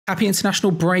Happy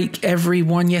international break,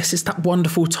 everyone. Yes, it's that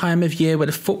wonderful time of year where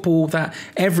the football that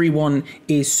everyone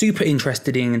is super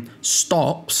interested in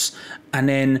stops, and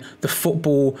then the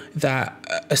football that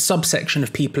a subsection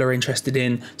of people are interested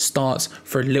in starts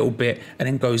for a little bit and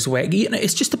then goes away. You know,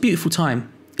 it's just a beautiful time.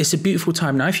 It's a beautiful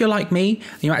time. Now, if you're like me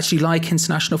and you actually like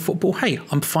international football, hey,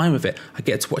 I'm fine with it. I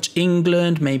get to watch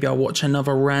England. Maybe I'll watch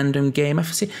another random game. I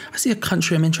see a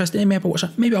country I'm interested in. Maybe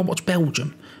I'll watch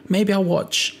Belgium. Maybe I'll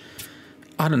watch,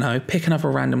 I don't know, pick another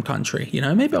random country, you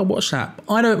know, maybe I'll watch that.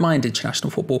 I don't mind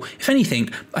international football. If anything,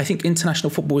 I think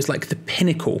international football is like the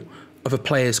pinnacle of a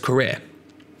player's career,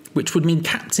 which would mean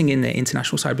captaining in their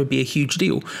international side would be a huge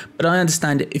deal. But I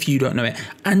understand it if you don't know it.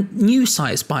 And news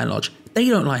sites, by and large, they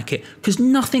don't like it because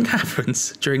nothing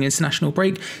happens during international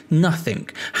break. Nothing.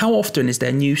 How often is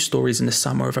there news stories in the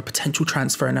summer of a potential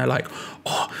transfer and they're like,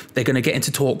 oh, they're going to get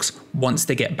into talks once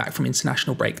they get back from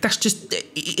international break? That's just,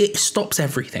 it stops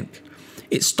everything.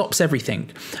 It stops everything.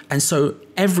 And so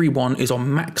everyone is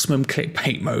on maximum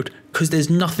clickbait mode because there's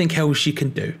nothing else you can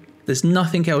do. There's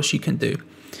nothing else you can do.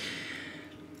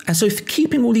 And so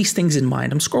keeping all these things in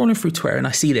mind, I'm scrolling through Twitter and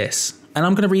I see this. And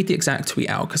I'm going to read the exact tweet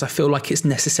out because I feel like it's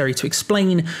necessary to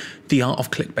explain the art of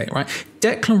clickbait, right?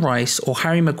 Declan Rice or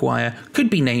Harry Maguire could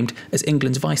be named as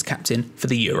England's vice-captain for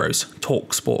the Euros,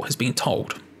 TalkSport has been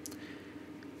told.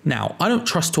 Now, I don't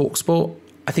trust TalkSport.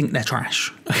 I think they're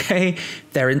trash, okay?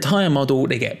 Their entire model,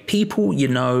 they get people you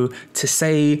know to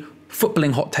say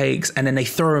footballing hot takes and then they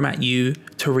throw them at you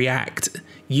to react.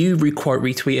 You requote,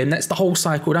 retweet, and that's the whole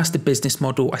cycle. That's the business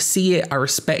model. I see it, I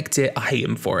respect it, I hate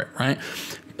them for it, right?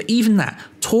 But even that,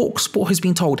 TalkSport has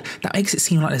been told, that makes it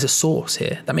seem like there's a source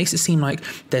here. That makes it seem like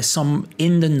there's some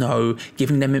in the know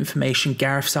giving them information.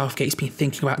 Gareth Southgate's been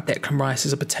thinking about Declan Rice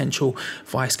as a potential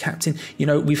vice-captain. You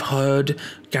know, we've heard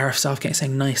Gareth Southgate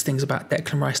saying nice things about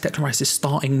Declan Rice. Declan Rice is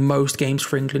starting most games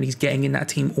for England. He's getting in that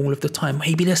team all of the time.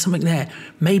 Maybe there's something there.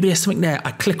 Maybe there's something there.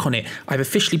 I click on it. I've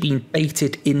officially been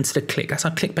baited into the click. That's how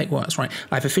clickbait works, right?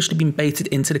 I've officially been baited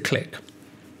into the click.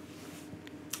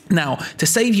 Now, to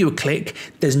save you a click,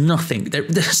 there's nothing.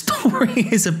 The story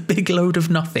is a big load of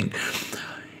nothing.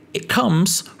 It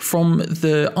comes from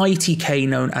the ITK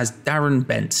known as Darren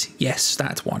Bent. Yes,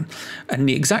 that one. And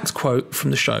the exact quote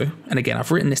from the show, and again,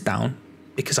 I've written this down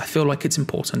because I feel like it's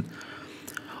important.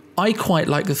 I quite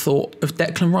like the thought of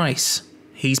Declan Rice.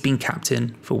 He's been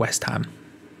captain for West Ham.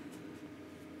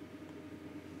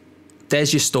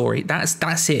 There's your story.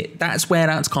 That's it. That's where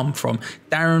that's come from.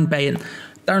 Darren Bent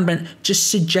just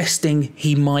suggesting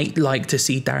he might like to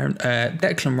see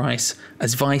Declan Rice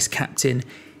as vice-captain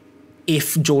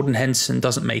if Jordan Henderson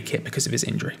doesn't make it because of his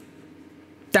injury.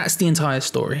 That's the entire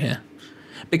story here.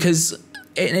 Because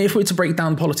if we were to break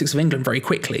down the politics of England very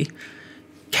quickly,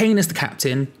 Kane is the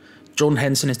captain, Jordan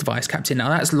Henderson is the vice-captain. Now,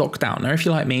 that's locked down. Now, if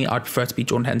you're like me, I'd prefer to be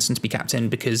Jordan Henderson to be captain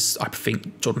because I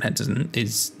think Jordan Henderson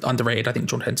is underrated. I think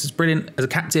Jordan Henderson's brilliant as a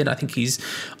captain. I think he's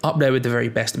up there with the very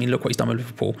best. I mean, look what he's done with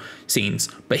Liverpool scenes.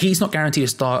 But he's not guaranteed to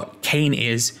start. Kane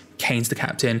is. Kane's the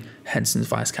captain. Henderson's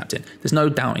vice-captain. There's no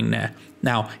doubting there.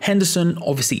 Now, Henderson,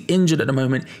 obviously injured at the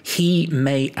moment. He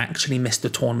may actually miss the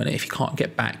tournament if he can't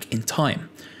get back in time.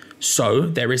 So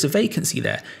there is a vacancy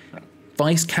there.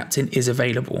 Vice-captain is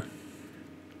available.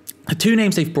 The two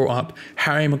names they've brought up,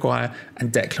 Harry Maguire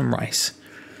and Declan Rice.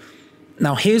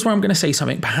 Now, here's where I'm going to say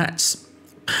something perhaps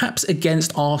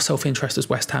against our self-interest as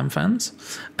West Ham fans.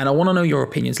 And I want to know your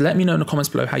opinions. Let me know in the comments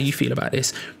below how you feel about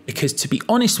this. Because to be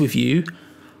honest with you,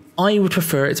 I would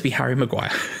prefer it to be Harry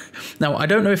Maguire. Now, I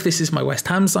don't know if this is my West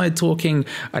Ham side talking.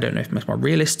 I don't know if it's my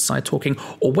realist side talking.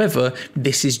 Or whether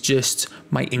this is just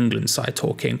my England side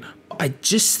talking. I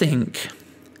just think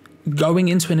going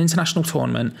into an international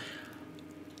tournament,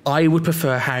 I would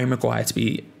prefer Harry Maguire to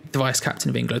be the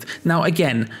vice-captain of England. Now,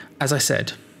 again, as I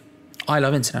said, I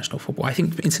love international football. I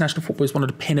think international football is one of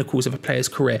the pinnacles of a player's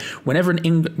career. Whenever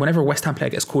a West Ham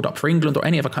player gets called up for England or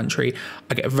any other country,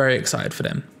 I get very excited for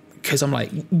them. Because I'm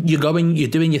like, you're doing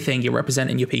your thing, you're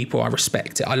representing your people. I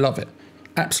respect it. I love it.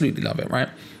 Absolutely love it, right?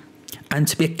 And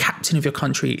to be a captain of your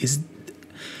country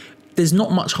there's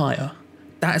not much higher.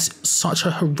 That's such a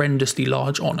horrendously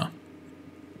large honour.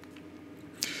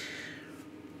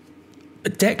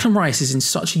 But Declan Rice is in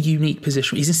such a unique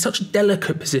position. He's in such a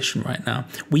delicate position right now.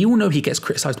 We all know he gets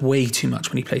criticised way too much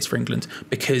when he plays for England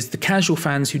because the casual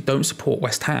fans who don't support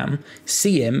West Ham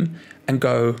see him and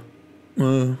go,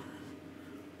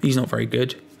 he's not very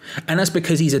good. And that's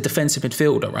because he's a defensive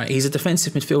midfielder, right? He's a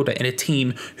defensive midfielder in a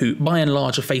team who, by and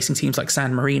large, are facing teams like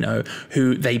San Marino,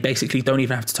 who they basically don't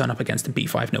even have to turn up against and beat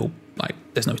 5-0. Like,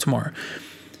 there's no tomorrow.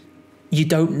 You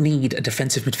don't need a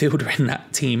defensive midfielder in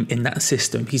that team, in that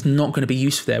system. He's not going to be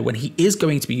useful there. When he is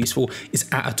going to be useful is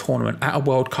at a tournament, at a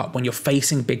World Cup, when you're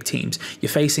facing big teams. You're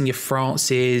facing your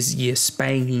Frances, your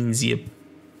Spains, your...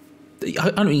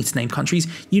 I don't need to name countries.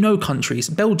 You know countries.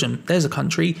 Belgium, there's a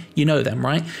country. You know them,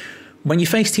 right? When you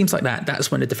face teams like that,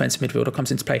 that's when the defensive midfielder comes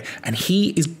into play. And he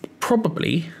is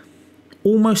probably...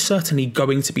 almost certainly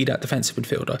going to be that defensive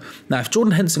midfielder. Now, if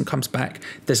Jordan Henderson comes back,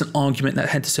 there's an argument that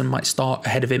Henderson might start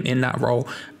ahead of him in that role,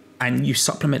 and you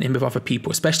supplement him with other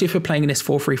people, especially if we're playing in this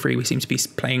 4-3-3 we seem to be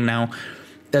playing now.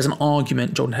 There's an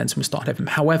argument Jordan Henderson will start ahead of him.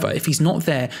 However, if he's not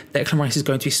there, Declan Rice is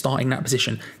going to be starting that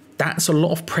position. That's a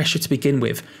lot of pressure to begin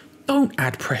with. Don't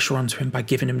add pressure onto him by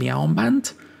giving him the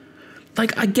armband.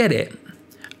 Like, I get it,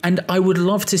 and I would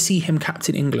love to see him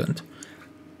captain England.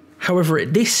 However,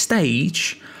 at this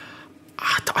stage,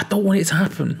 I don't want it to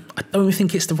happen. I don't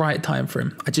think it's the right time for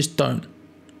him. I just don't.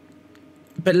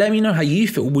 But let me know how you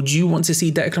feel. Would you want to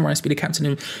see Declan Rice be the captain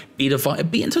and be the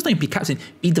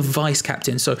vice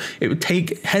captain? So it would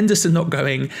take Henderson not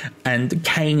going and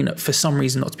Kane for some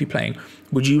reason not to be playing.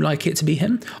 Would you like it to be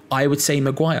him? I would say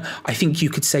Maguire. I think you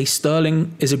could say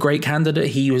Sterling is a great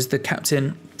candidate. He was the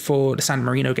captain for the San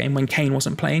Marino game when Kane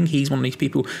wasn't playing. He's one of these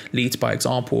people, leads by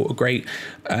example, a great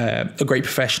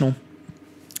professional.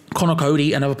 Connor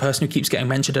Cody, another person who keeps getting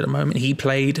mentioned at the moment, he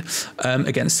played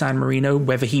against San Marino.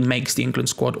 Whether he makes the England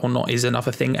squad or not is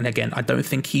another thing. And again, I don't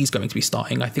think he's going to be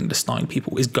starting. I think the starting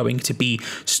people is going to be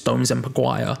Stones and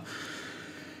Maguire.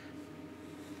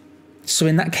 So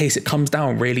in that case, it comes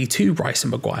down really to Rice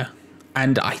and Maguire.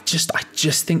 And I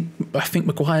think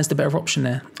Maguire's the better option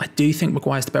there. I do think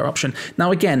Maguire's the better option.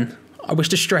 Now, again, I wish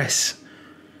to stress,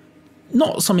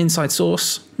 not some inside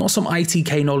source, not some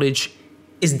ITK knowledge,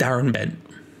 is Darren Bent.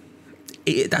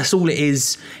 That's all it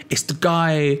is. It's the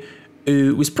guy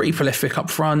who was pretty prolific up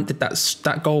front, did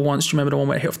that goal once. Do you remember the one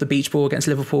where it hit off the beach ball against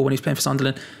Liverpool when he was playing for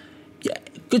Sunderland? Yeah,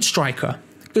 good striker,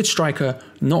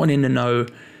 not an in the know.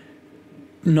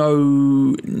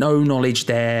 No knowledge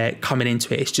there coming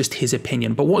into it. It's just his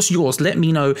opinion. But what's yours? Let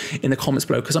me know in the comments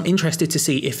below, because I'm interested to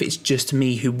see if it's just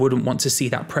me who wouldn't want to see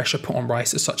that pressure put on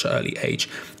Rice at such an early age.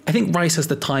 I think Rice has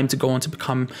the time to go on to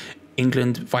become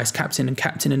England vice captain and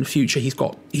captain in the future. He's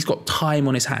got time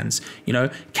on his hands. You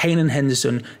know, Kane and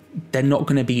Henderson, they're not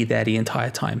going to be there the entire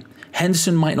time.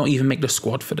 Henderson might not even make the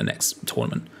squad for the next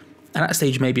tournament. At that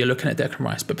stage, maybe you're looking at Declan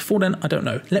Rice. But before then, I don't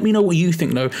know. Let me know what you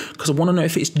think, though, because I want to know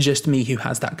if it's just me who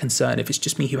has that concern, if it's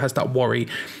just me who has that worry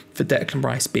for Declan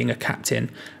Rice being a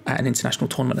captain at an international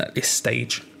tournament at this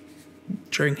stage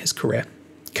during his career.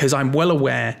 Because I'm well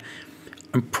aware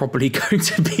I'm probably going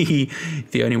to be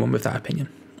the only one with that opinion.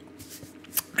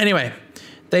 Anyway,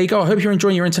 there you go. I hope you're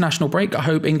enjoying your international break. I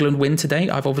hope England win today.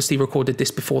 I've obviously recorded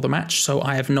this before the match, so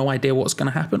I have no idea what's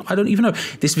going to happen. I don't even know.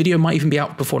 This video might even be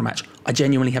out before the match. I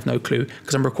genuinely have no clue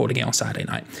because I'm recording it on Saturday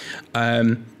night.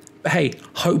 But hey,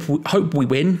 hope we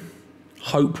win.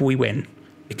 Hope we win.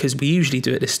 Because we usually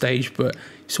do at this stage, but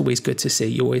it's always good to see.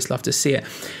 You always love to see it.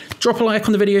 Drop a like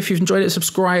on the video if you've enjoyed it.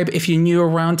 Subscribe if you're new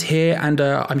around here. And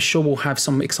I'm sure we'll have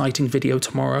some exciting video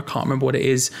tomorrow. I can't remember what it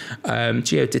is.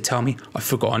 Gio did tell me. I've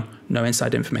forgotten. No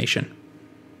inside information.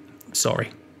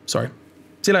 Sorry. See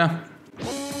you later.